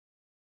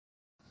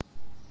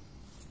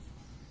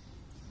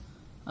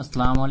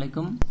আসসালামু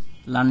আলাইকুম।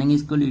 Learning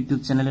school YouTube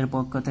চ্যানেলের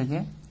পক্ষ থেকে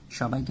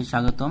সবাইকে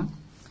স্বাগতম।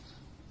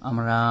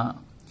 আমরা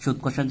সুদ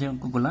কষার যে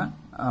অঙ্কগুলা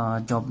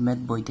জব ম্যাথ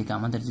বই থেকে,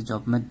 আমাদের যে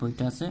জব ম্যাথ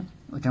বইটা আছে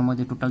ওইটার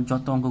মধ্যে টোটাল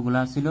যত অঙ্কগুলা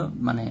ছিল,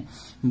 মানে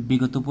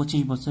বিগত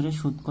 25 বছরে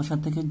সুদ কষা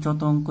থেকে যত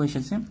অঙ্ক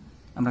এসেছে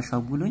আমরা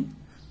সবগুলোই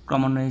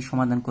ক্রমান্বয়ে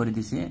সমাধান করে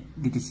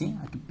দিতেছি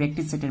আর কি,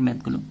 প্র্যাকটিস সেটের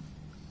ম্যাথগুলো।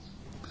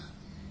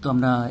 তো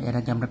আমরা এর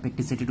আগে আমরা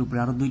প্র্যাকটিস সেটের উপরে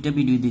আরো 2টা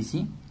ভিডিও দিয়েছি,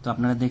 তো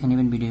আপনারা দেখে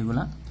নেবেন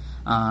ভিডিওগুলা।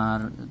 আর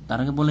তার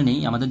আগে বলে নেই,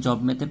 আমাদের জব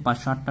ম্যাথের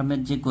 508টা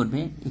ম্যাথ যে করবে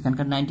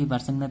এখানকার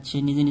 90% ম্যাথ সে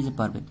নিজে নিজে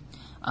পারবে।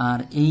 আর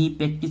এই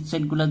প্র্যাকটিস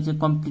সেটগুলো যে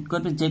কমপ্লিট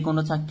করবে যে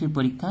কোনো চাকরির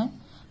পরীক্ষায়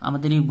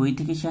আমাদের এই বই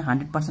থেকে সে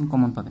 100%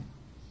 কমন পাবে,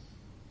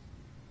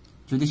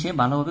 যদি সে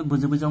ভালোভাবে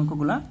বুঝে বুঝে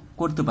অঙ্কগুলা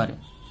করতে পারে।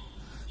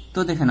 তো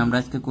দেখেন আমরা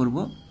আজকে করব,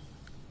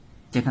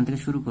 যেখান থেকে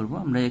শুরু করব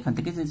আমরা এখান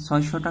থেকে, যে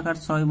 600 টাকার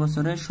 6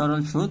 বছরের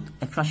সরল সুদ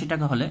 180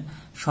 টাকা হলে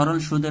সরল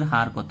সুদের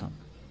হার কত।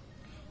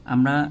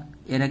 আমরা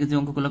এর আগে যে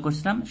অঙ্কগুলো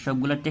করছিলাম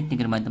সবগুলা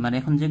টেকনিকের মাধ্যমে, আর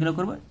এখন যেগুলো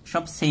করব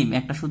সব সেম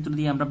একটা সূত্র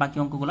দিয়ে আমরা বাকি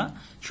অঙ্কগুলা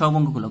সব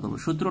অঙ্কগুলো করব।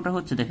 সূত্রটা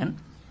হচ্ছে, দেখেন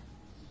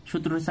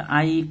সূত্র হচ্ছে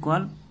I =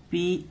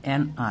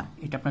 PNR।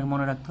 এটা আপনাকে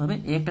মনে রাখতে হবে।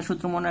 এই একটা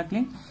সূত্র মনে রাখলে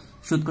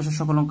সুদ কষার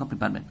সকল অঙ্ক আপনি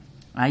পারবেন।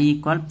 I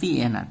 =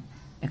 PNR।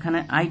 এখানে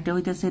আইটা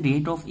হইতেছে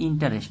রেট অফ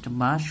ইন্টারেস্ট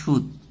বা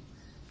সুদ,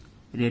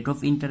 রেট অফ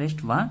ইন্টারেস্ট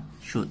বা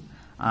সুদ।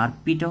 আর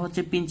পিটা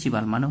হচ্ছে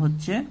প্রিন্সিপাল, মানে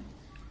হচ্ছে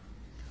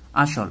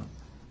আসল।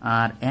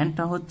 আর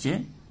এনটা হচ্ছে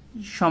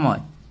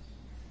সময়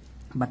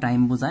বা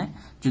টাইম বোঝায়,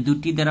 যে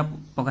দুটি দ্বারা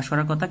প্রকাশ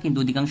করার কথা কিন্তু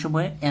অধিকাংশ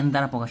বইয়ে এন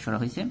দ্বারা প্রকাশ করা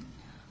হয়েছে।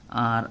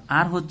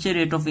 আর হচ্ছে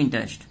রেট অফ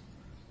ইন্টারেস্ট,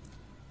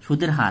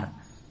 সুদের হার।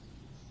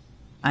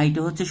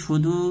 আইটা হচ্ছে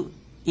শুধু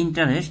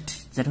ইন্টারেস্ট,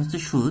 যেটা হচ্ছে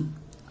সুদ,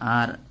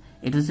 আর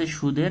এটা হচ্ছে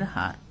সুদের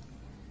হার।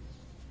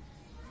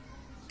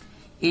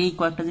 এই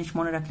কয়েকটা জিনিস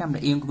মনে রাখলে আমরা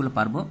এই অঙ্কগুলো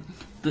পারবো।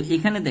 তো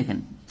এখানে দেখেন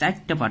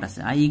 4টা পার্ট আছে,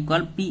 I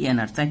 =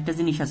 PNR, 4টা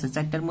জিনিস আছে।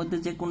 4টার মধ্যে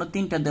যে কোনো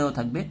 3টা দেওয়া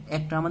থাকবে,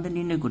 একটা আমাদের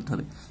নির্ণয় করতে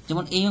হবে।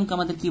 যেমন এই অঙ্ক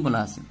আমাদের কি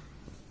বলা আছে,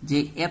 যে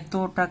এত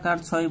টাকার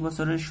 6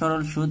 বছরের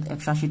সরল সুদ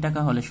 180 টাকা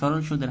হলে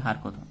সরল সুদের হার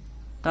কত।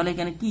 তাহলে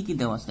এখানে কি কি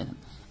দেওয়া আছে দেখেন।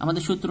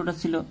 আমাদের সূত্রটা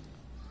ছিল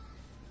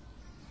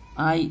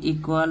I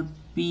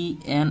 =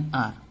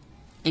 PNR,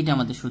 এটা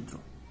আমাদের সূত্র।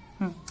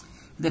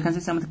 দেখা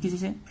যাচ্ছে আমাদের কি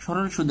দিয়েছে,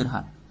 সরল সুদের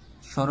হার।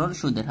 সরল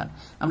সুদের হার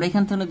আমরা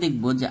এখান থেকে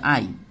দেখবো যে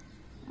আই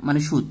মানে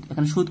সুদ,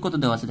 এখানে সুদ কত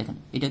দেওয়া আছে দেখেন,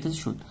 এটা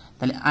হচ্ছে সুদ।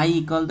 তাহলে I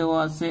 = দেওয়া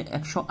আছে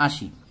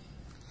 180,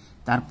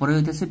 তারপরে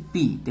হইতেছে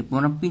পি,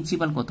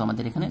 প্রিন্সিপাল কত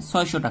আমাদের এখানে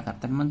 600 টাকা,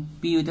 তার মানে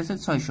পি হইতেছে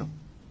 600।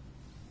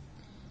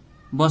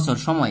 বছর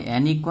সময়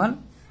N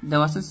 =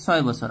 দেওয়া আছে 6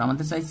 বছর,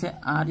 আমাদের চাইছে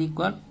R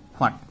 =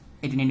 হোয়াট,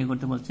 এটা নির্ণয়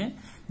করতে বলছে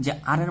যে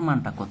আর এর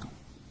মানটা কত,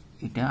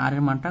 এটা আর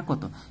এর মানটা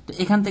কত। তো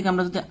এখান থেকে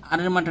আমরা যদি আর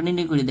এর মানটা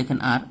নির্ণয় করি, দেখেন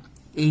আর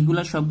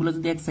এইগুলা সবগুলো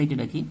যদি এক সাইডে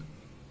রাখি,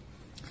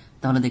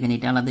 তাহলে দেখেন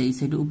এটা আলাদা এই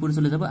সাইডে উপরে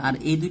চলে যাবে, আর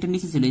এই দুইটা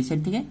নিচে ছিল, এই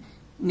সাইড থেকে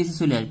নিচে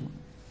চলে আসবে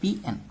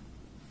PN।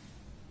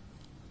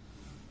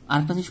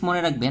 আরেকটা জিনিস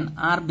মনে রাখবেন,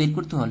 আর বের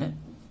করতে হলে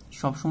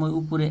সবসময়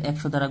উপরে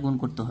 100 দ্বারা গুণ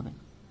করতে হবে,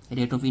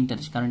 রেট অফ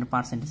ইন্টারেস্ট, কারণ এটা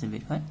পার্সেন্টেজে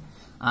বের হয়।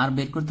 আর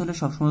বের করতে হলে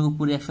সবসময়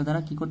উপরে 100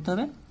 দ্বারা কি করতে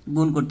হবে,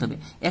 গুণ করতে হবে।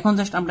 এখন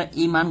জাস্ট আমরা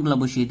এই মানগুলো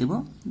বসিয়ে দেব,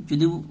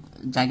 যদিও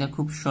জায়গা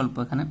খুব স্বল্প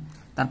এখানে,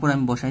 তারপর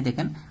আমি বসাই।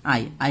 দেখেন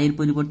আই এর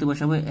পরিবর্তে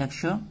বসাবো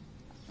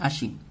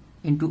 180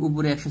 ইন্টু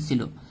উপরে 100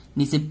 ছিল,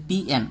 নিচে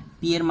PN,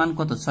 পি এর মান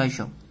কত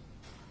 600,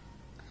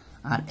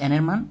 আর এন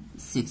এর মান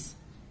 6।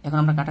 এখন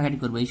আমরা কাটাকাটি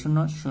করবো, এই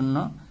 0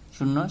 0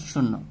 0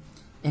 0।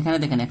 এখানে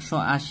দেখেন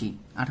 180,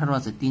 18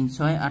 আছে, 3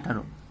 6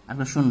 18, আর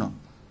 0,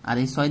 আর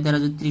এই 6 দ্বারা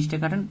যদি 30টা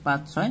কাটেন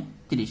 5 6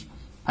 30,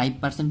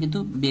 5% কিন্তু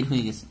বের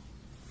হয়ে গেছে।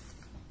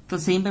 তো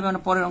সেম ভাবে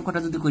আমরা পরের অঙ্কটা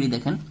যদি করি,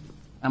 দেখেন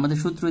আমাদের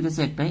সূত্র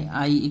হইতেছে একটাই,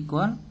 I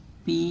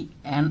 =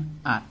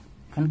 PNR।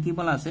 এখানে কি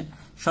বলা আছে,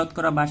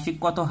 শতকরা বার্ষিক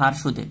কত হার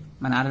সুদে,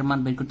 মানে আর এর মান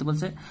বের করতে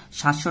বলছে।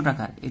 700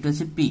 টাকার এটা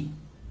হচ্ছে পি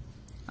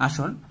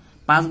আসল,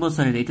 5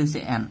 বছরের এটা হচ্ছে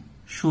এন,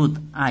 সুদ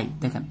আই।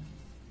 দেখেন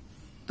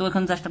তো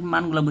এখন জাস্ট আপনি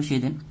মানগুলো বসিয়ে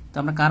দেন। তো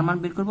আমরা কার মান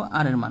বের করবো,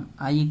 আর এর মান।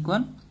 I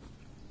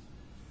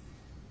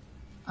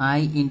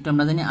ইন্টু,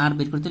 আমরা জানি আর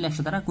বের করতে হলে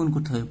 100 দ্বারা গুণ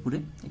করতে হবে পুরে,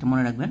 এটা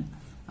মনে রাখবেন।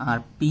 আর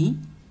পি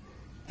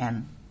এন,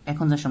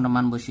 এখন জাস্ট আমরা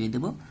মান বসিয়ে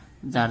দেবো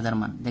যার যার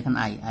মান। দেখেন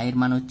আই এর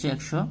মান হচ্ছে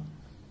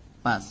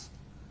 105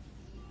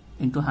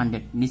 ইন্টু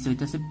 100, নিচে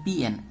হইতেছে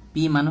PN,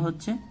 পি মানে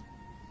হচ্ছে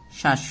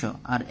 700,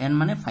 আর এন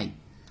মানে 5।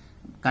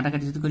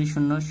 কাটাকাটি যদি করি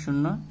 0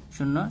 0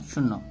 0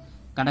 0,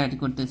 কাটাকাটি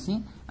করতেছি।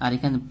 আর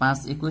এখানে 5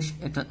 21,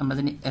 এটা আমরা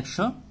জানি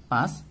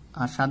 105,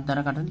 আর 7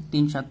 দ্বারা কাটালে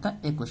 3 7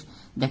 21।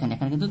 দেখেন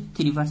এখানে কিন্তু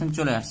 3%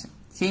 চলে আসছে।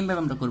 সেম ভাবে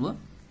আমরা করবো,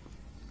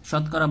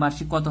 শতকরা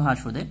বার্ষিক কত হার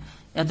সুদে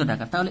এত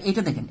টাকা। তাহলে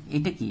এটা দেখেন,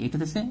 এটা কি, এটা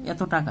হচ্ছে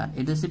এত টাকা,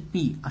 এটা হচ্ছে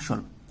পি আসল,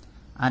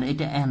 আর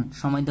এটা এন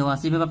সময় দেওয়া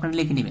আছে, এইভাবে আপনারা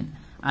লিখে নেবেন।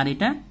 আর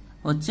এটা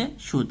হচ্ছে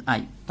সুদ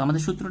আই। তো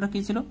আমাদের সূত্রটা কি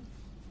ছিল,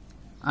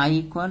 I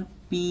 =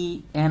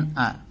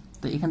 PNR।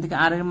 তো এখান থেকে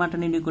আর এর মানটা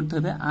নির্ণয় করতে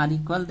হবে। আর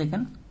 =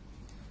 দেখেন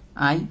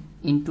I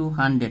ইন্টু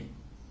 100,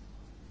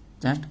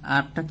 জাস্ট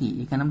আরটা কি,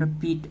 এখানে আমরা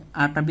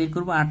আরটা বের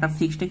করবো, আরটা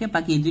ফিক্সড থেকে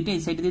বাকি এই দুইটা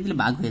এই সাইডে দিয়ে দিলে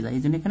ভাগ হয়ে যায়,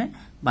 এই জন্য এখানে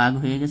ভাগ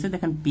হয়ে গেছে।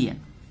 দেখেন PN,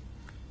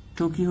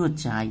 তো কি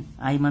হচ্ছে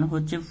I মানে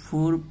হচ্ছে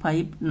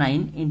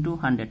 459 ইন্টু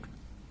 100,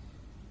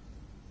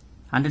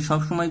 100 সব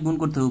সময় গুণ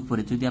করতে হবে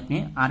উপরে যদি আপনি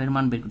আর এর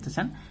মান বের করতে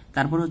চান।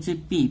 তারপর হচ্ছে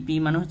পি, পি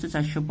মানে হচ্ছে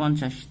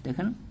 450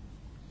 দেখেন,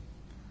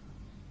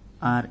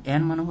 আর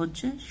এন মানে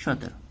হচ্ছে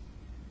 17।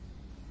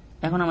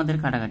 এখন আমাদের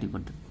কাটাকাটি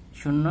করতে হবে,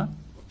 0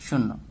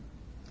 0,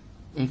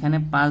 এখানে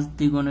 5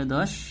 দ্বিগুণে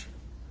 10,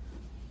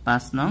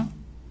 5 নং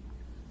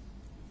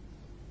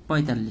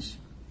 45,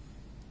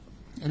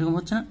 এরকম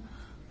হচ্ছে না?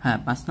 হ্যাঁ,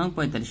 5 নং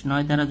 45,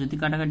 9 দ্বারা যদি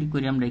কাটাকাটি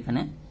করি আমরা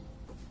এখানে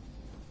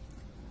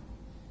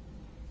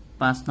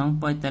 5 নং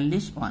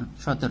 45 1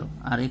 17,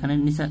 আর এখানে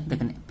নিচে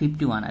দেখেন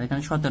 51, আর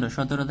এখানে 17,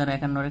 17 দ্বারা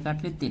 51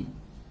 কাটলে 3,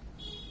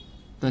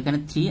 তো এখানে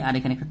 3 আর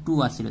এখানে একটা 2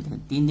 আসছিল,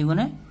 দেখেন 3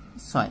 দ্বিগুণে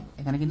 6,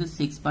 এখানে কিন্তু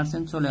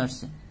 6% চলে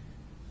আসছে।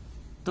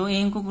 তো এই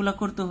অঙ্কগুলো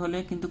করতে হলে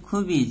কিন্তু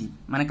খুব ইজি,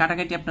 মানে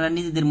কাটাকাটি আপনারা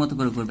নিজেদের মতো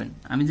করে করবেন,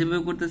 আমি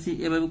যেভাবে করতেছি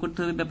এভাবে করতে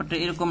হবে, ব্যাপারটা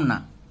এরকম না।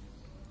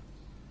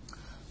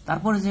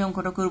 তারপরে যে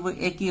অঙ্কটা করব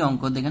একই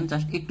অঙ্ক, দেখেন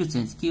জাস্ট একটু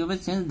চেঞ্জ। কিভাবে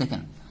চেঞ্জ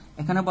দেখেন,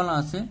 এখানে বলা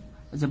আছে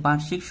যে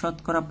বার্ষিক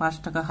শতকরা 5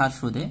 টাকা হার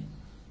সুদে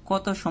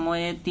কত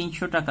সময়ে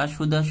 300 টাকা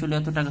সুদ আসলে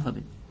এত টাকা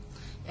হবে।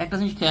 একটা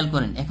জিনিস খেয়াল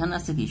করেন, এখানে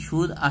আছে কি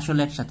সুদ আসল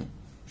একসাথে,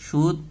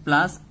 সুদ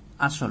প্লাস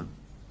আসল,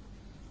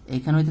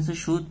 এখানে হইতেছে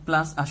সুদ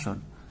প্লাস আসল,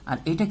 আর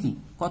এটা কি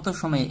কত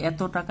সময়ে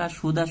এত টাকা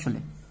সুদ আসলে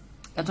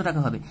এত টাকা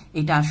হবে,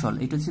 এটা আসল,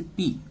 এটা হচ্ছে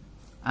পি,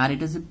 আর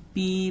এটা হচ্ছে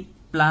পি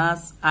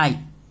প্লাস আই,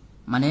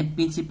 মানে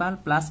প্রিন্সিপাল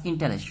প্লাস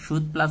ইন্টারেস্ট,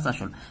 সুদ প্লাস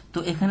আসল। তো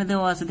এখানে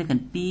দেওয়া আছে দেখেন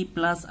পি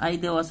প্লাস আই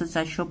দেওয়া আছে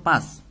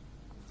 405,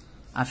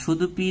 আর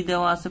শুধু পি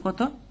দেওয়া আছে কত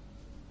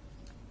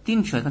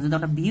 300। এখন যদি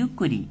আমরা বিয়োগ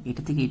করি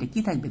এটা থেকে এটা কি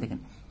থাকবে দেখেন,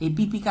 এই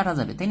পি পি কাটা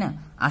যাবে, তাই না?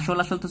 আসল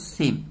আসল তো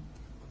সেম,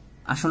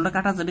 আসলটা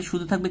কাটা যাবে,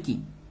 শুধু থাকবে কি,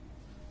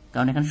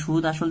 কারণ এখানে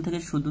সুদ আসল থেকে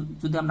শুধু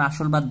যদি আমরা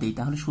আসল বাদ দিই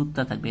তাহলে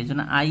সুদটা থাকবে, এই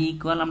জন্য আই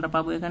ইকুয়াল আমরা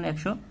পাবো এখানে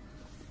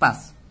 105।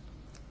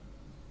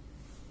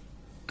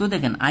 তো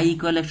দেখেন আই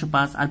ইকুয়াল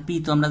 105, আর পি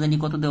তো আমরা জানি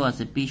কত দেওয়া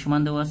আছে, পি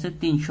সমান দেওয়া আছে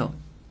 300,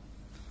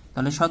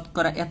 তাহলে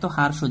শতকরা এত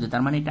হার সুদে,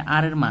 তার মানে এটা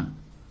আর এর মান,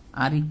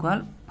 আর ইকুয়াল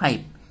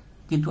 5,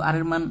 কিন্তু আর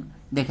এর মান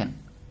দেখেন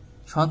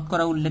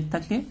শতকরা উল্লেখ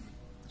থাকলে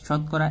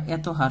শতকরা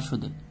এত হার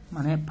সুদে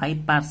মানে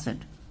 5%,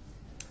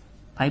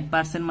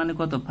 5% মানে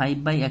কত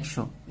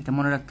 5/100, এটা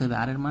মনে রাখতে হবে,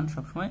 আর এর মান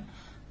সবসময়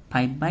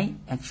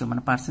 5/100,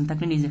 মানে পার্সেন্ট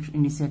থাকলে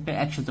নিচে একটা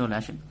 100 চলে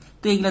আসে।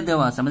 তো এইগুলা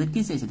দেওয়া আছে, আমাদের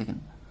কি চাইছে দেখেন,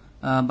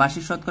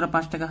 বার্ষিক শতকরা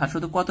 5 টাকা হার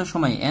সুদে কত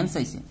সময় এন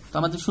চাইছে। তো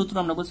আমাদের সূত্র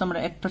আমরা বলছি আমরা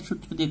একটা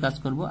সূত্র দিয়ে কাজ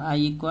করব, আই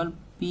ইকুয়াল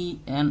পি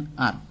এন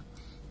আর,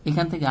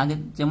 এখান থেকে আগে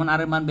যেমন আর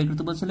এর মান বের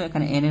করতে বলছিল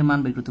এখানে এন এর মান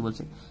বের করতে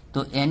বলছে, তো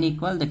এন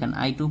ইকুয়াল দেখেন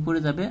আই টু উপরে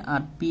যাবে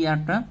আর পি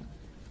আরটা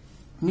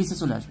নিচে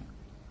চলে আসবে।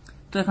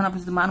 তো এখন আপনি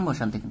যদি মান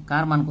বসান দেখেন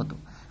কার মান কত,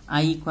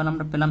 আই ইকুয়াল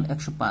আমরা পেলাম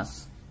 105,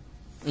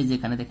 এই যে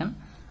এখানে দেখেন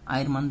আই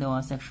এর মান দেওয়া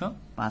আছে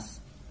 105,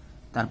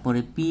 তারপরে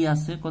পি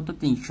আছে কত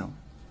 300,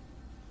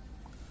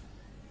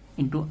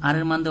 ইন্টু আর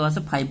এর মান দেওয়া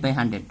আছে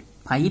 5/100,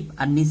 5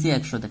 আর নিচে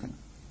 100 দেখেন,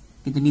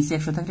 কিন্তু নিচে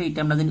 100 থাকলে এটা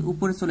আমরা জানি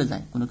উপরে চলে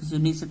যায়, কোনো কিছু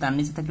নিচে তার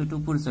নিচে থাকলে এটা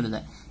উপরে চলে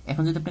যায়।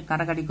 এখন যদি আপনি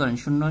কাটাকাটি করেন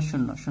 0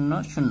 0 0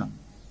 0,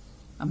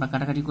 আমরা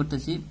কাটাকাটি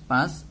করতেছি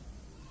 5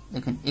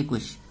 দেখেন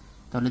 21,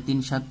 তাহলে 3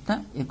 7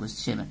 21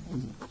 7, এই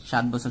যে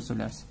 7 বছর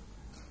চলে আসছে।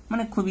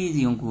 মানে খুবই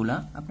ইজি অঙ্কগুলা,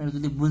 আপনারা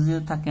যদি বুঝে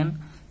থাকেন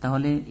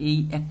তাহলে এই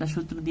একটা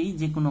সূত্র দিয়েই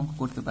যে কোনো অঙ্ক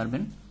করতে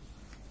পারবেন।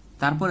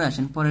 তারপরে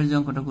আসেন পরের যে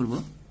অঙ্কটা করব,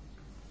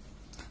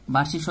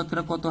 বার্ষিক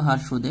শতকরা কত হার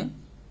সুদে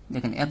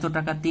দেখেন এত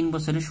টাকা 3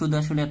 বছরে সুদ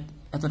আসলে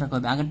এত টাকা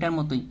হবে, আগেরটার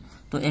মতোই।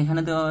 তো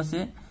এখানে দেওয়া আছে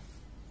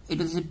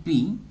এটা হচ্ছে পি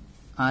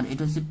আর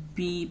এটা হচ্ছে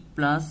পি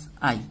প্লাস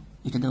আই,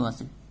 এটা দেওয়া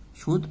আছে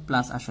সুদ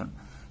প্লাস আসল।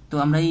 তো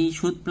আমরা এই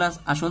সুদ প্লাস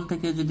আসল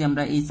থেকে যদি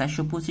আমরা এই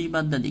 425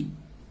 বাদ দিই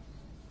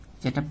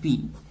যেটা পি,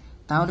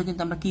 তাহলে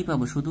কিন্তু আমরা কি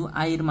পাবো, শুধু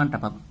আই এর মানটা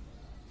পাবো।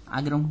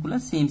 আগের অঙ্কগুলো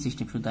সেম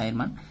সিস্টেম, শুধু আই এর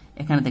মান।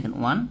 এখানে দেখেন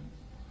 1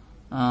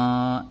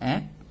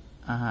 1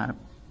 আর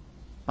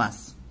 5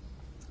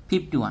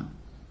 51,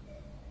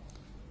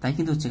 তাই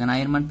কিন্তু হচ্ছে কেন আই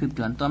এর মান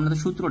 51। তো আমাদের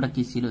সূত্রটা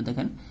কি ছিল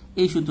দেখেন,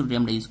 এই সূত্রটি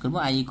আমরা ইউজ করবো,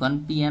 I equal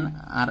P N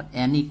R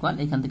N equal,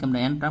 এখান থেকে আমরা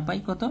এনটা পাই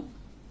কত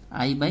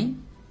আই বাই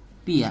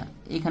পি আর,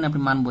 এখানে আপনি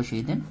মান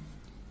বসিয়ে দেন,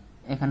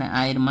 এখানে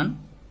আই এর মান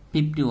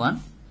 51,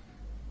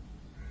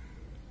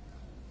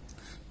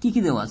 কি কি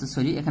দেওয়া আছে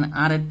সরি, এখানে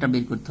আর একটা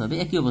বের করতে হবে,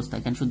 একই অবস্থা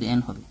এখানে শুধু এন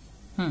হবে,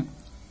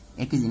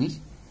 একই জিনিস।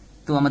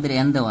 তো আমাদের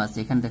এন দেওয়া আছে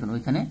এখানে দেখেন,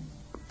 ওইখানে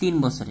 3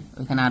 বছরে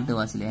ওইখানে আর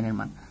দেওয়া ছিল এন এর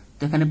মান।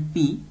 তো এখানে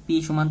পি পি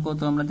সমান কত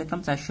আমরা দেখলাম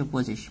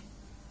 425,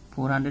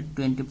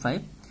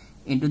 425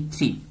 ইন্টু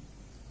 3,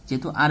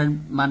 যেহেতু আর এর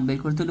মান বের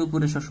করতে হলে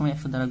উপরে সবসময়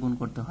 100 দ্বারা গুণ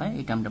করতে হয়,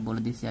 এটা আমরা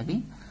বলে দিচ্ছি আগে।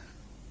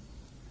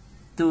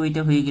 তো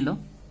এটা হয়ে গেল।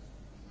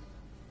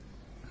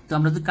 তো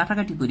আমরা যদি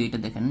কাটাকাটি করি এটা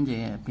দেখেন যে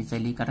আপনি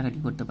চাইলে কাটাকাটি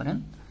করতে পারেন,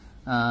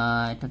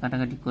 এটা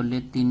কাটাকাটি করলে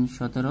 3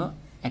 17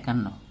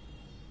 51,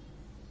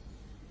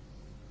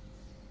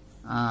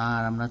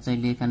 আর আমরা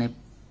চাইলে এখানে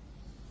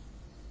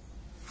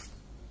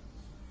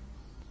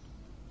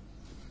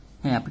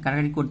হ্যাঁ আপনি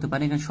কাটাকাটি করতে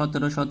পারেন, এখানে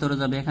 17 17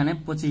 যাবে এখানে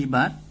 25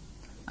 বার,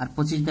 আর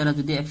 25 দ্বারা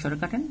যদি 100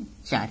 কাটেন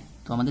 4,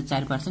 তো আমাদের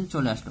 4%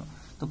 চলে আসলো।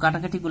 তো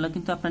কাটাকাটিগুলো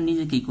কিন্তু আপনার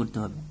নিজেকেই করতে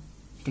হবে,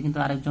 এটা কিন্তু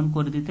আরেকজন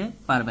করে দিতে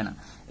পারবে না।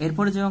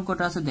 এরপরে যে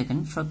অঙ্কটা আছে দেখেন,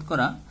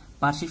 শতকরা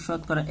বার্ষিক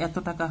শতকরা এত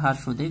টাকা হার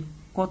সুদে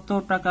কত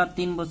টাকা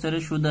 3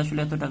 বছরের সুদ আসলে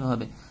এত টাকা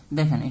হবে।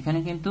 দেখেন এখানে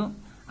কিন্তু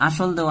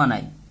আসল দেওয়া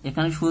নাই,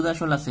 এখানে সুদ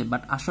আসল আছে,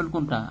 বাট আসল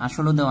কোনটা?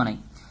 আসলও দেওয়া নাই।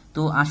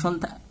 তো আসল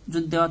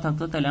যদি দেওয়া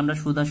থাকতো তাহলে আমরা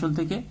সুদ আসল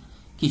থেকে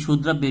কি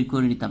সুদরা বের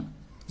করে নিতাম।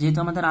 যেহেতু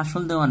আমাদের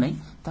আসল দেওয়া নাই,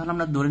 তাহলে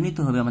আমরা ধরে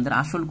নিতে হবে আমাদের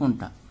আসল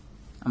কোনটা।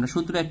 আমরা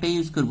সূত্র একটা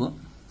ইউজ করব,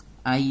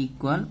 I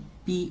equal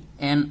P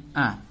N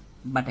R,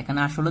 but এখানে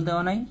আসলও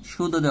দেওয়া নাই,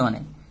 সুদও দেওয়া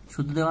নাই।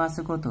 সুদ দেওয়া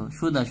আছে কত?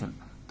 সুদ আসল।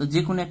 তো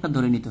যে কোনো একটা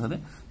ধরে নিতে হবে।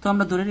 তো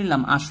আমরা ধরে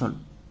নিলাম আসল।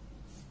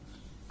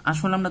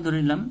 আমরা ধরে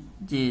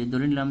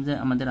নিলাম যে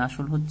আমাদের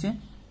আসল হচ্ছে,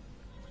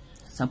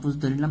 সাপোজ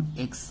ধরে নিলাম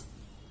এক্স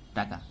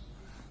টাকা।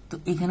 তো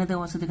এখানে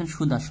দেওয়া আছে দেখেন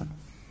সুদ আসল।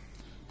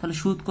 তাহলে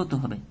সুদ কত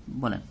হবে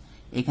বলেন?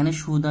 এখানে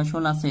সুদ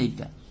আসল আছে,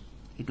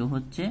 এটা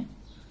হচ্ছে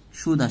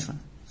সুদ আসল,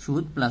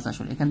 সুদ প্লাস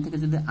আসল। এখান থেকে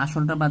যদি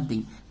আসলটা বাদ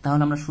দিই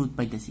তাহলে আমরা সুদ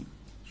পাইতেছি।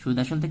 সুদ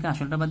আসল থেকে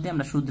আসলটা বাদ দিয়ে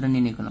আমরা সুদটা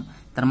নিয়ে নিলাম।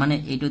 তার মানে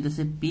এইটা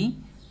হচ্ছে পি,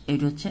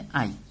 এইটা হচ্ছে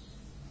আই।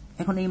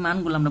 এখন এই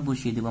মানগুলো আমরা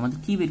বসিয়ে দেবো। আমাদের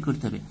কি বের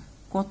করতে হবে?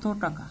 কত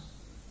টাকা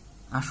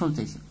আসল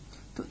চাইছে।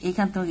 তো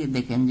এখান থেকে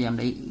দেখেন যে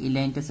আমরা এই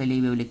লাইনটা চাইলে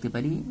এইভাবে লিখতে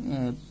পারি,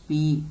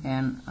 পি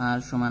এন আর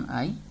সমান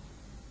আই,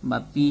 বা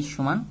পি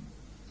সমান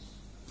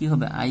কি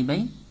হবে? আই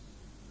বাই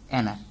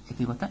এন আর,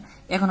 একই কথা।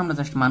 এখন আমরা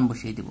জাস্ট মান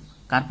বসিয়ে দেব।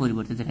 কার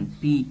পরিবর্তে? দেখেন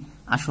পি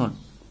আসল,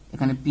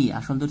 এখানে পি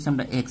আসল ধরছি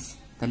আমরা এক্স,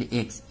 তাহলে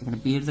এক্স, এখানে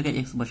পি এর জায়গায়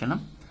এক্স বসালাম।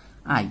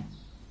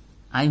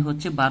 আই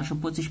হচ্ছে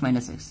 1225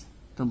 মাইনাস এক্স,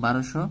 তো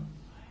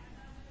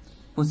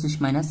 1225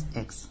 মাইনাস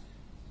এক্স।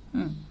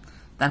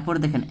 তারপরে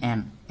দেখেন এন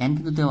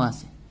কিন্তু দেওয়া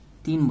আছে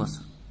 3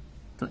 বছর,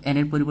 তো এন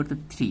এর পরিবর্তে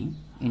 3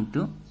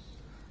 ইন্টু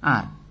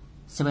আর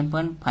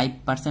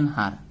 7.5%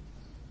 হার,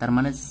 তার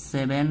মানে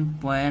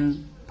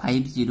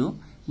 7.50,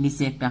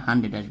 নিচে একটা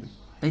 100 আসবে,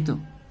 তাই তো?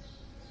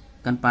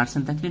 কারণ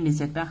পার্সেন্ট থাকলে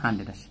নিচে একটা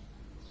 100 আসে।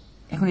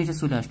 এখন এটা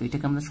চলে আসলো,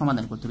 এটাকে আমরা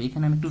সমাধান করতে হবে।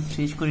 এখানে আমি একটু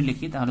শেষ করে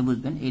লিখি, তাহলে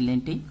বুঝবেন এই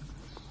লাইনটাই,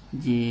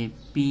 যে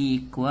P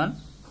equal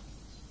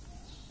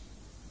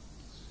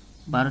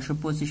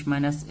 1225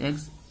 minus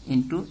x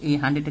into এই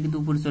 100টা কিন্তু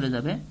উপরে চলে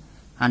যাবে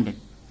 100,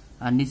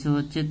 আর নিচে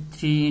হচ্ছে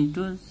 3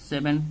 ইন্টু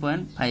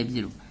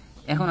 7.50।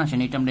 এখন আসেন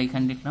এটা আমরা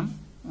এখানে লিখলাম,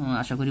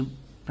 আশা করি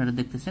আপনারা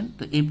দেখতেছেন।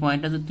 তো এই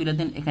পয়েন্টটা যদি তুলে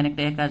দেন, এখানে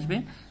একটা 1 আসবে,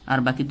 আর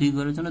বাকি 2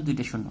 ঘরের জন্য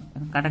 2টা শূন্য।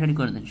 এখন কাটাকাটি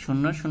করে দেন,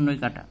 0 0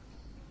 কাটা।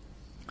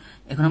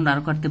 এখন আমরা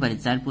আরো কাটতে পারি,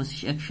 4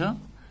 25 100,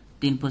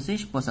 3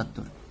 25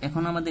 75।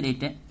 এখন আমাদের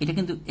এটা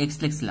কিন্তু এক্স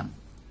লিখছিলাম,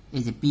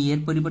 এই যে পি এর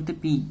পরিবর্তে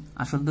পি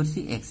আসল ধরছি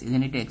এক্স, এই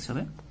জন্য এটা এক্স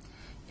হবে।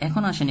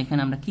 এখন আসেন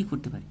এখানে আমরা কি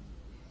করতে পারি?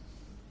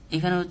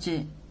 এখানে হচ্ছে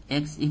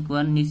এক্স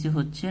ইকুয়াল, নিচে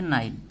হচ্ছে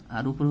 9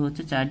 আর উপরে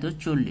হচ্ছে 4 ×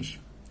 40।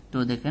 তো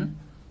দেখেন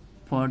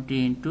 40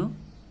 ইন্টু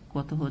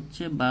কত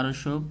হচ্ছে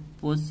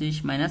 1225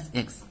 মাইনাস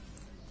এক্স,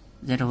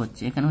 যেটা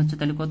হচ্ছে এখানে হচ্ছে,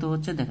 তাহলে কত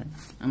হচ্ছে দেখেন।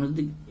 আমরা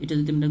যদি এটা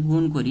আমরা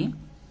গুণ করি,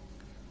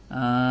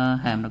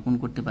 হ্যাঁ আমরা গুণ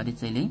করতে পারি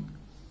চাইলেই।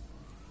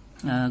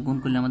 গুণ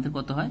করলে আমাদের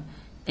কত হয়?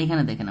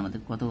 এখানে দেখেন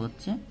আমাদের কত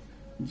হচ্ছে,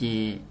 যে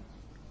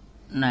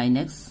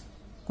 9x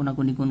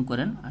কোনাকুনি গুণ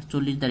করেন, আর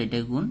 40 দ্বারা এটা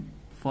গুণ,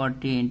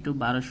 40 ইন্টু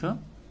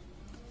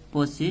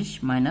 1225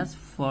 মাইনাস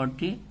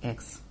 40x,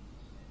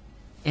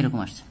 এরকম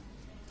আসছে।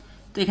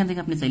 তো এখান থেকে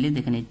আপনি চাইলে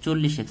দেখেন এই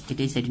 40x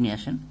এটা এই সাইডে নিয়ে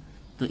আসেন,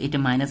 তো এটা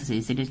মাইনাস আছে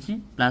এই সাইডে আসছে,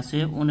 প্লাস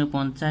হয়ে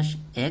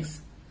 49x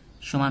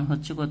সমান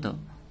হচ্ছে কত?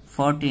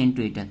 40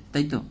 ইন্টু এটা,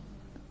 তাই তো?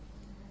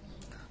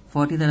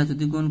 40 দ্বারা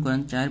যদি গুণ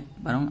করেন 4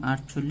 12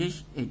 48,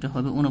 এটা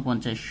হবে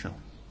 4900।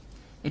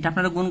 এটা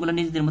আপনারা গুণগুলো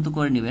নিজেদের মতো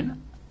করে নেবেন।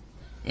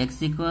 x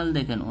ইকুয়াল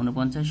দেখেন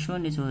 4900,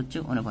 নিচে হচ্ছে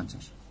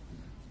 49।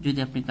 যদি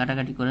আপনি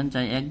কাটাকাটি করেন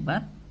চাই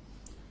একবার,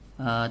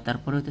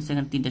 তারপরে হচ্ছে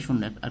এখানে 3টা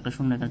শূন্য, একটা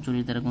শূন্য এখানে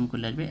 40 দ্বারা গুণ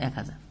করলে আসবে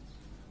 1000।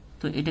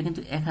 তো এটা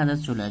কিন্তু 1000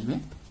 চলে আসবে।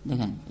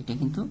 দেখেন এটা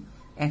কিন্তু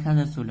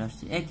 1000 চলে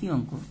আসছে, একই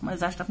অঙ্ক। মানে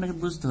জাস্ট আপনাকে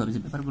বুঝতে হবে যে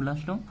ব্যাপারগুলো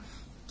আসলে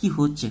কি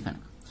হচ্ছে এখানে।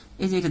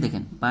 এই যে এটা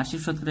দেখেন,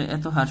 বার্ষিক শতকরা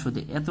এত হার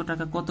সুদে এত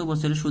টাকা, কত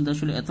বছরের সুদ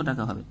আসলে এত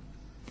টাকা হবে।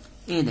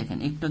 এই দেখেন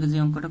একটু আগে যে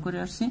অঙ্কটা করে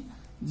আসছে,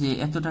 যে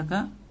এত টাকা,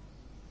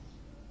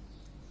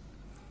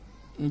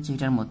 এই যে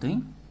এটার মতোই,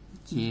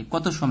 যে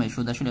কত সময়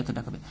সুদ আসলে এত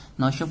টাকা হবে,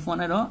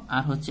 915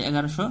 আর হচ্ছে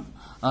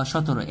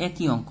 1117,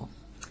 একই অঙ্ক।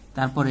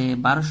 তারপরে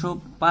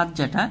 1205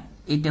 যেটা,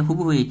 এটা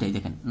হুবহু এটাই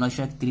দেখেন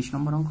 931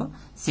 নম্বর অঙ্ক,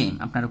 সেম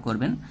আপনারা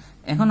করবেন।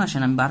 এখন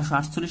আসেন আমি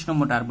 1248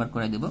 নম্বরটা আরেকবার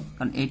করে দেব,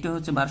 কারণ এইটা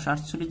হচ্ছে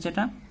 1248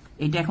 যেটা,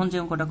 এটা এখন যে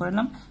অঙ্কটা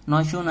করলাম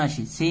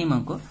 979, সেম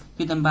অঙ্ক,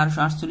 কিন্তু আমি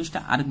 1248টা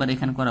আরেকবার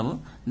এখানে করাবো।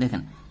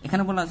 দেখেন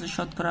এখানে বলা আছে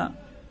শতকরা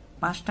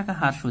 5 টাকা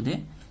হার সুদে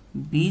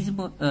 20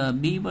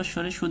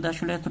 বছরের সুদ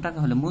আসলে এত টাকা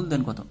হলে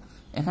মূলধন কত?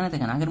 এখানে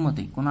দেখেন আগের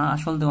মতোই, কোনো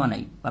আসল দেওয়া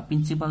নাই বা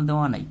প্রিন্সিপাল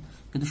দেওয়া নাই,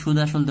 কিন্তু সুদ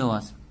আসল দেওয়া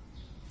আছে।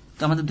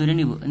 তো আমাদের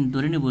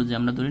ধরে নিব যে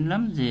আমরা ধরে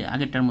নিলাম যে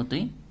আগেরটার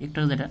মতোই, একটা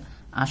যেটা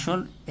আসল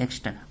x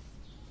টাকা,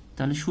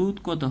 তাহলে সুদ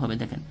কত হবে?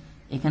 দেখেন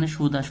এখানে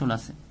সুদ আসল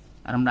আছে,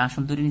 আর আমরা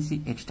আসল ধরে নিছি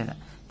x টাকা।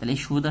 তাহলে এই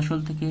সুদ আসল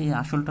থেকে এই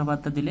আসলটা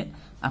বাদ দিলে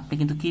আপনি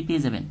কিন্তু কি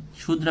পেয়ে যাবেন?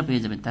 সুদরা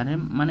পেয়ে যাবেন। তার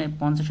মানে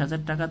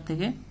 50,000 টাকা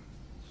থেকে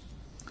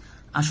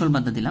আসল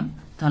বাদ দিলাম,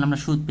 তাহলে আমরা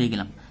সুদ পেয়ে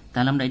গেলাম।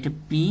 তাহলে আমরা এটা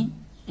পি,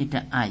 এটা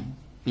আই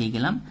পেয়ে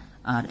গেলাম,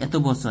 আর এত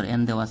বছর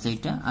এন দেওয়া আছে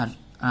এটা,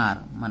 আর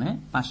মানে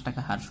 5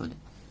 টাকা হার সুদে।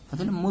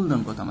 তাহলে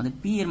মূলধন কত? আমাদের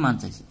পি এর মান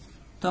চাইছে।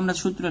 তো আমরা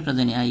সূত্র একটা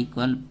জানি, আই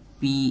ইকুয়াল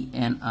পি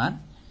এন আর।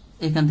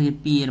 এখান থেকে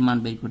পি এর মান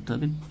বের করতে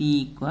হবে, P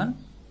equal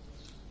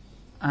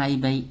I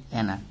by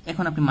N আর।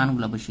 এখন আপনি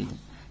মানগুলো বসিয়ে দেন।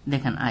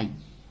 দেখেন আই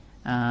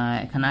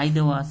এখানে আয়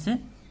দেওয়া আছে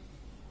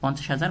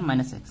 50,000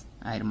 মাইনাস এক্স,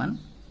 আয়ের মান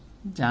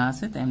যা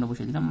আছে তাই আমরা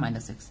বসিয়ে দিলাম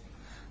মাইনাস এক্স।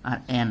 আর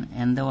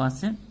এন দেওয়া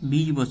আছে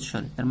 20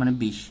 বছর, তার মানে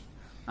 20।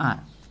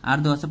 আর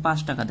দেওয়া আছে 5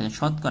 টাকা, দেখেন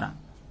শতকরা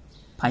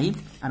 5,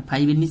 আর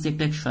 5 এর নিচে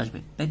একটা 100 আসবে,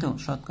 তাই তো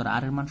শতকরা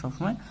আর এর মান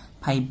সবসময়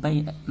 5 বাই,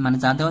 মানে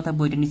যা দেওয়া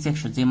থাকবে ওইটার নিচে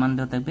 100, যে মান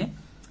দেওয়া থাকবে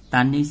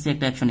তার নিচে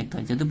একটা 100 লিখতে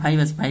হয়। যেহেতু 5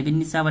 আছে, 5 এর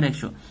নিচে আবার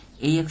 100,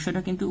 এই 100টা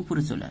কিন্তু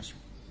উপরে চলে আসবে।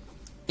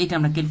 এটা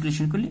আমরা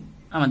ক্যালকুলেশন করলে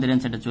আমাদের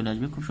অ্যান্সারটা চলে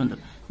আসবে খুব সুন্দর।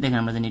 দেখেন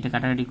আমরা জানি এটা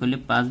কাটাকাটি করলে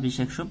 5 20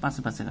 100, 5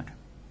 5 কাটা।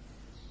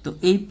 তো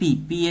এই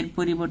পি এর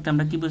পরিবর্তে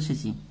আমরা কি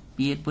বসেছি,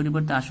 পি এর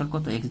পরিবর্তে আসল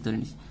কত এক্স ধরে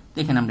নিচ্ছি, তো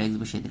এখানে আমরা এক্স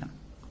বসিয়ে দিলাম।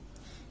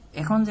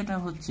 এখন যেটা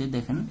হচ্ছে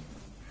দেখেন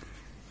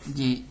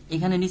যে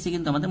এখানে নিচে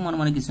কিন্তু আমাদের মনে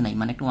মনে কিছু নাই,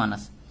 মানে একটা 1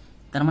 আছে,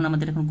 তার মানে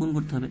আমাদের এখন গুণ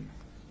করতে হবে।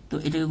 তো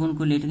এটাকে গুণ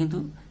করলে এটা কিন্তু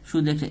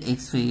শুধু একটা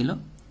এক্স হয়ে গেল,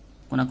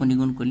 কোনাকুনি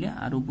গুণ করলে,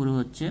 আর উপরে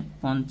হচ্ছে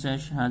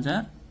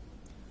 50,000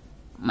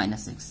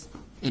 মাইনাস এক্স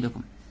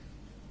এরকম।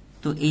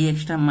 তো এই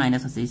এক্সটা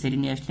মাইনাস আছে, এই সাইডে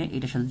নিয়ে আসলে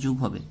এটার সাথে যোগ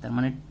হবে, তার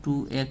মানে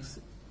 2x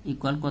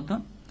ইকুয়াল কত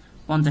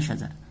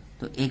 50,000।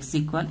 তো x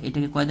ইকুয়াল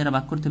এটাকে কয় দ্বারা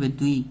ভাগ করতে হবে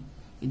 2,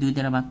 এই 2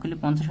 দ্বারা ভাগ করলে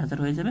 50,000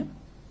 হয়ে যাবে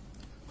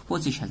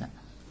 25,000।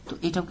 তো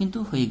এটাও কিন্তু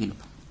হয়ে গেল।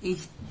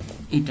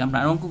 এইটা আমরা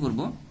আর অঙ্ক করব।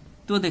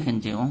 তো দেখেন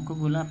যে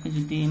অঙ্কগুলো আপনি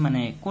যদি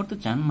মানে করতে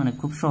চান, মানে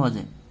খুব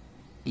সহজে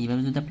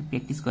এইভাবে যদি আপনি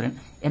প্র্যাকটিস করেন,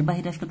 এর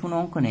বাইরে আসলে কোনো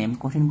অঙ্ক নেই, আমি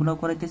কঠিনগুলোও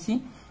করাইতেছি,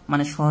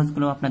 মানে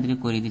সহজগুলো আপনাদেরকে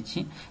করে দিচ্ছি।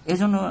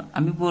 এজন্য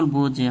আমি বলবো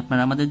যে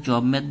আপনারা আমাদের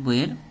জব ম্যাথ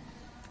বইয়ের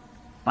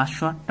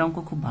 508টা অঙ্ক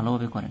খুব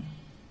ভালোভাবে করেন।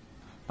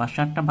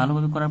 508টা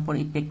ভালোভাবে করার পর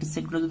এই প্র্যাকটিস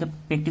সেটগুলো যদি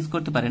প্র্যাকটিস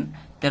করতে পারেন,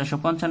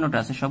 1355টা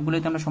আছে,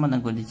 সবগুলোই তো আমরা সমাধান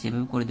করে দিচ্ছি,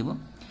 এভাবে করে দেব।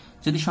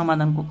 যদি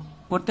সমাধান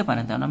করতে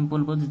পারেন তাহলে আমি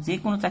বলবো যে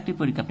কোনো চাকরি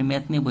পরীক্ষা, আপনি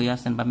ম্যাথ নিয়ে বই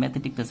আসেন বা ম্যাথে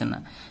টিকতেছেন না,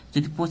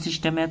 যদি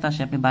 25টা ম্যাথ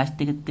আসে, আপনি 22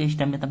 থেকে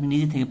 23টা ম্যাথ আপনি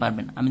নিজে থেকে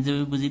পারবেন। আমি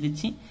যেভাবে বুঝিয়ে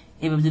দিচ্ছি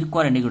এইভাবে যদি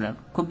করেন, এগুলো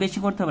খুব বেশি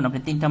করতে হবে না,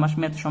 আপনি 3টা মাস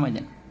ম্যাথ সময়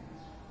দেন।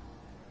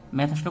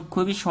 ম্যাথ আসলে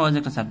খুবই সহজ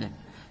একটা সাবজেক্ট।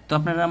 তো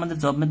আপনারা আমাদের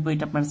জব ম্যাথ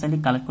বইটা আপনারা চাইলে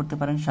কালেক্ট করতে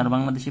পারেন, সারা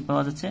বাংলাদেশে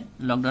পাওয়া যাচ্ছে।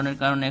 লকডাউনের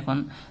কারণে এখন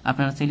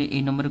আপনারা চাইলে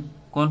এই নম্বরে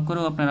কল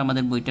করেও আপনারা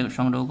আমাদের বইটা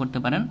সংগ্রহ করতে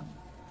পারেন,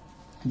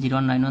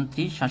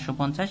 01913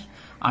 750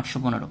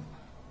 815।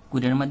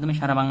 কুরিয়ারের মাধ্যমে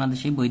সারা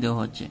বাংলাদেশেই বই দেওয়া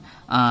হচ্ছে।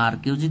 আর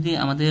কেউ যদি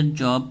আমাদের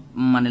জব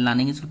মানে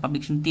লার্নিং স্কুল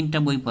পাবলিকেশন 3টা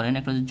বই পড়েন,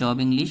 একটা হচ্ছে জব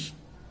ইংলিশ,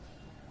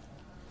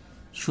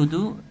 শুধু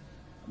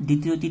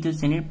দ্বিতীয় তৃতীয়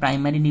শ্রেণীর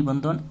প্রাইমারি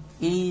নিবন্ধন,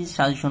 এই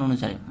সাজেশন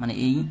অনুসারে, মানে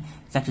এই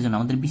চাকরির জন্য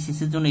আমাদের বিসিএস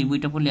এর জন্য এই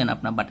বইটা পড়লেন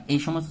আপনার, বাট এই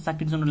সমস্ত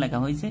চাকরির জন্য লেখা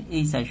হয়েছে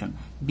এই সাজেশন।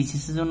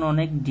 বিসিএস এর জন্য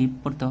অনেক ডিপ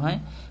পড়তে হয়,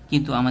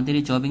 কিন্তু আমাদের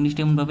এই জব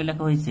ইংলিশটা এমনভাবে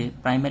লেখা হয়েছে,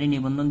 প্রাইমারি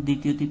নিবন্ধন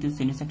দ্বিতীয় তৃতীয়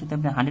শ্রেণীর চাকরিতে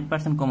আপনি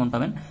 100% কমন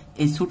পাবেন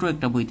এই ছোট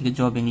একটা বই থেকে,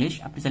 জব ইংলিশ।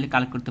 আপনি চাইলে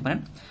কালেক্ট করতে পারেন।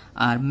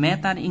 আর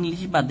ম্যাথ আর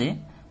ইংলিশ বাদে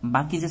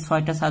বাকি যে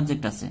 6টা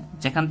সাবজেক্ট আছে,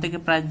 যেখান থেকে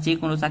প্রায় যে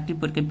কোনো চাকরি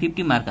পরীক্ষায়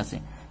 50 মার্ক আছে,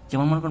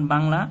 যেমন মনে করেন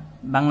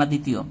বাংলা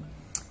দ্বিতীয়,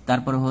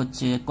 তারপরে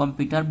হচ্ছে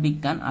কম্পিউটার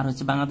বিজ্ঞান, আর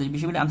হচ্ছে বাংলাদেশ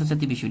বিশ্ববিদ্যালয়,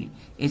 আন্তর্জাতিক বিশ্ববিদ্যালয়,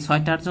 এই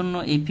 6টার জন্য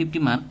এই 50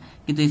 মার্ক,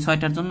 কিন্তু এই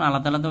 6টার জন্য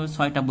আলাদা আলাদা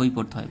 6টা বই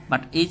পড়তে হয়।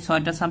 বাট এই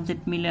 6টা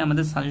সাবজেক্ট মিলে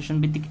আমাদের সাজেশন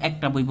ভিত্তিক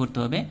একটা বই পড়তে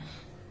হবে,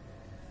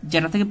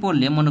 যেটা থেকে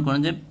পড়লে মনে করেন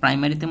যে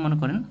প্রাইমারিতে মনে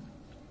করেন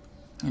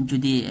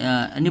যদি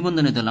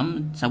নিবন্ধনে দিলাম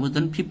সাপোজ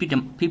ধরেন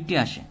 50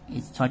 আসে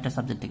এই 6টা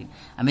সাবজেক্ট থেকে,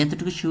 আমি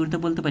এতটুকু শিওরতে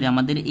বলতে পারি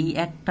আমাদের এই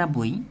একটা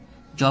বই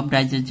জব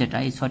ডাইজেস্ট, যেটা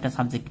এই 6টা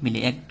সাবজেক্ট মিলে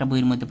একটা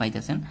বইয়ের মধ্যে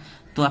পাইতেছেন,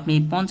 তো আপনি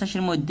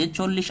 50-এর মধ্যে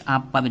 40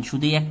 আপ পাবেন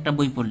শুধু এই একটা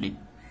বই পড়লে।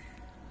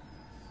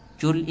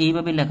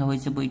 এইভাবে লেখা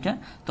হয়েছে বইটা।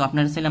 তো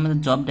আপনারা চাইলে আমাদের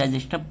জব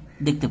ডাইজেস্টটা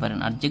দেখতে পারেন।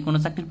 আর যে কোনো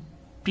চাকরির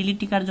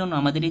প্রিলিটিকার জন্য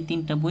আমাদের এই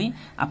 3টা বই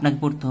আপনাকে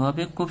পড়তে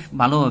হবে খুব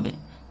ভালোভাবে,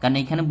 কারণ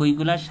এখানে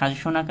বইগুলা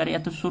সাজেশন আকারে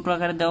এত ছোট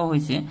আকারে দেওয়া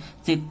হয়েছে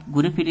যে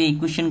ঘুরে ফিরে এই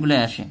কোয়েশ্চেনগুলো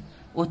আসে,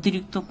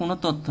 অতিরিক্ত কোনো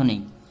তথ্য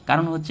নেই।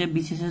 কারণ হচ্ছে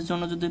বিসিএস এর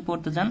জন্য যদি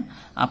পড়তে চান,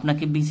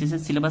 আপনাকে বিসিএস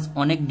এর সিলেবাস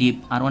অনেক ডিপ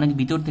আর অনেক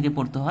ভিতর থেকে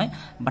পড়তে হয়।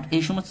 বাট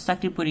এই সমস্ত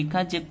চাকরির পরীক্ষা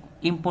যে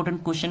ইম্পর্টেন্ট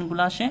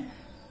কোয়েশ্চেনগুলো আসে,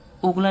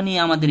 ওগুলা নিয়ে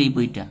আমাদের এই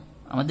বইটা,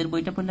 আমাদের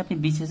বইটা পড়লে আপনি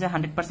বিসিএস এ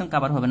 100%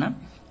 কভার হবে না,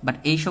 বাট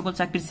এই সকল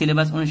চাকরির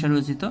সিলেবাস অনুসারে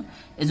রচিত।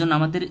 এজন্য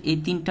আমাদের এই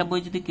 3টা বই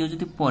যদি কেউ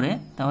যদি পড়ে,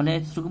 তাহলে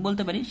এতটুকু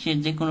বলতে পারি সে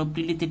যে কোনো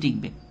প্রিলিতে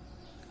টিকবে।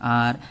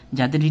 আর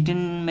যাদের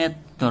রিটেন ম্যাথ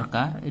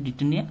দরকার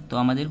রিটেন নিয়ে, তো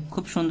আমাদের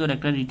খুব সুন্দর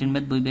একটা রিটেন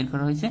ম্যাথ বই বের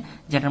করা হয়েছে,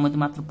 যেটার মধ্যে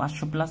মাত্র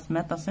 500+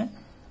 ম্যাথ আছে।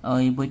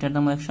 ওই বইটার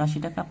দাম 180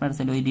 টাকা। আপনারা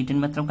চাইলে ওই রিটেন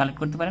ম্যাথটাও কালেক্ট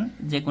করতে পারেন,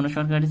 যে কোনো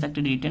সরকারি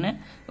চাকরি রিটেনে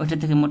ওইটা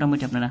থেকে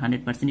মোটামুটি আপনারা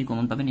 100%ই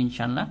কমন পাবেন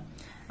ইনশাল্লাহ।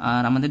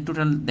 আর আমাদের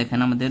টোটাল দেখেন,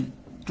 আমাদের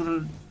টোটাল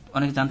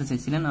অনেক জানতে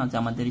চাইছিলেন যে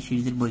আমাদের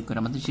সিরিজের বই করে,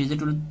 আমাদের সিরিজের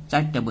টোটাল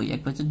 4টা বই,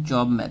 একটা হচ্ছে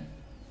জব ম্যাথ,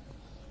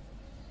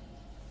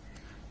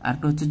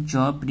 আরেকটা হচ্ছে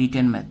জব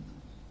রিটেন ম্যাথ,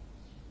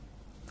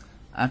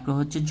 আরেকটা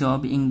হচ্ছে জব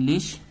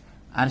ইংলিশ,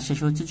 আর শেষ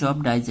হচ্ছে জব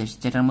ডাইজেস্ট,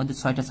 যেটার মধ্যে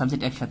 6টা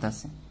সাবজেক্ট একসাথে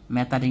আছে,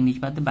 ম্যাথ আর ইংলিশ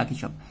বাদে বাকি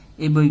সব।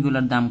 এই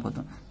বইগুলোর দাম কত?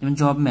 যেমন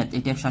জব ম্যাথ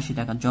এটা 180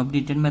 টাকা, জব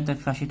রিটেন ম্যাথ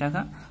 180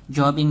 টাকা,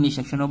 জব ইংলিশ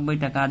 190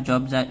 টাকা, আর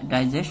জব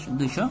ডাইজেস্ট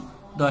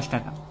 210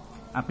 টাকা।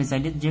 আপনি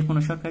চাইলে যে কোনো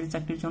সরকারি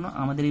চাকরির জন্য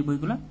আমাদের এই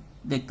বইগুলো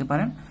দেখতে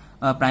পারেন।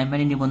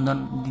 প্রাইমারি নিবন্ধন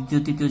দ্বিতীয়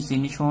তৃতীয়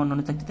শ্রেণী সহ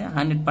অন্যান্য চাকরিতে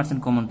 100%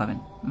 কমন পাবেন।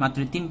 মাত্র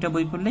 3টা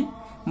বই পড়লেই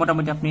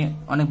মোটামুটি আপনি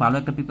অনেক ভালো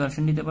একটা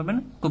প্রিপারেশন নিতে পারবেন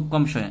খুব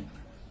কম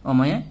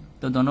সময়ে।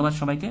 তো ধন্যবাদ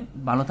সবাইকে,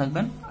 ভালো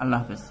থাকবেন, আল্লাহ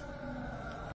হাফেজ।